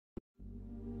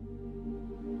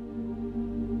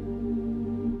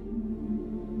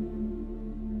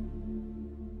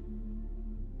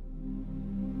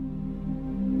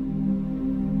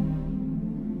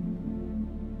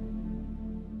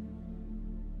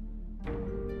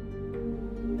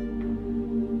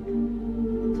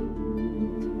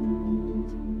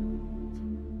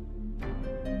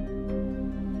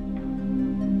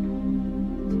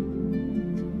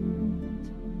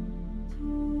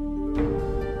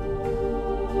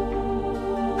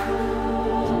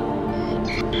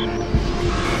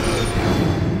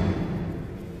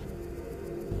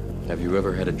you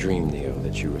ever had a dream, Neo,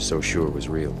 that you were so sure was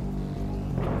real?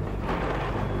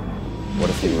 What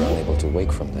if you were unable to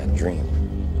wake from that dream?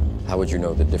 How would you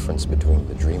know the difference between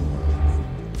the dream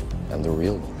world and the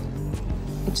real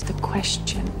one? It's the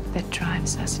question that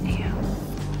drives us, Neo.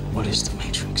 What is the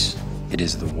Matrix? It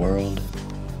is the world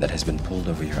that has been pulled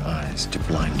over your eyes to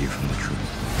blind you from the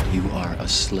truth. You are a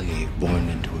slave born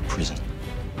into a prison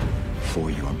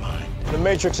for your mind. The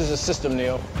Matrix is a system,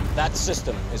 Neo. That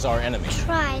system is our enemy.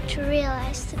 Try to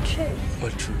realize the truth.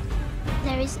 What truth?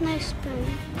 There is no spoon.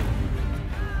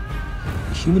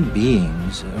 Human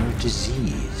beings are a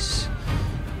disease,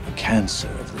 a cancer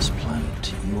of this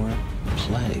planet. You are a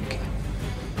plague,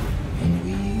 and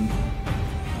we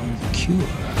are the cure.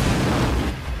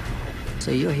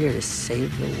 So you're here to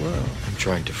save the world. I'm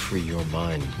trying to free your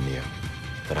mind, Neo,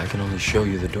 but I can only show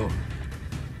you the door.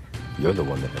 You're the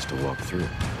one that has to walk through it.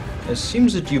 It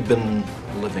seems that you've been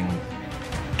living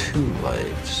two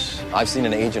lives. I've seen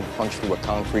an agent punch through a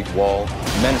concrete wall.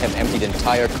 Men have emptied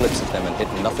entire clips of them and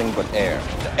hit nothing but air.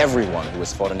 Everyone who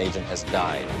has fought an agent has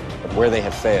died. But where they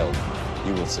have failed,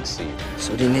 you will succeed.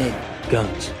 So do you need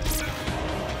Guns.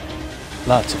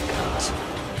 Lots of guns.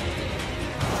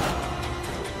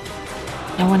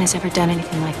 No one has ever done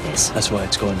anything like this. That's why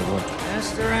it's going to work.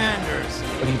 Mr. Anders?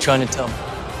 What are you trying to tell me?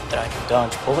 That I can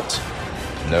dodge bullets?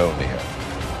 No, Neo.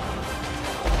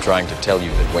 I'm trying to tell you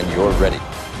that when you're ready,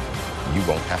 you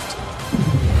won't have to.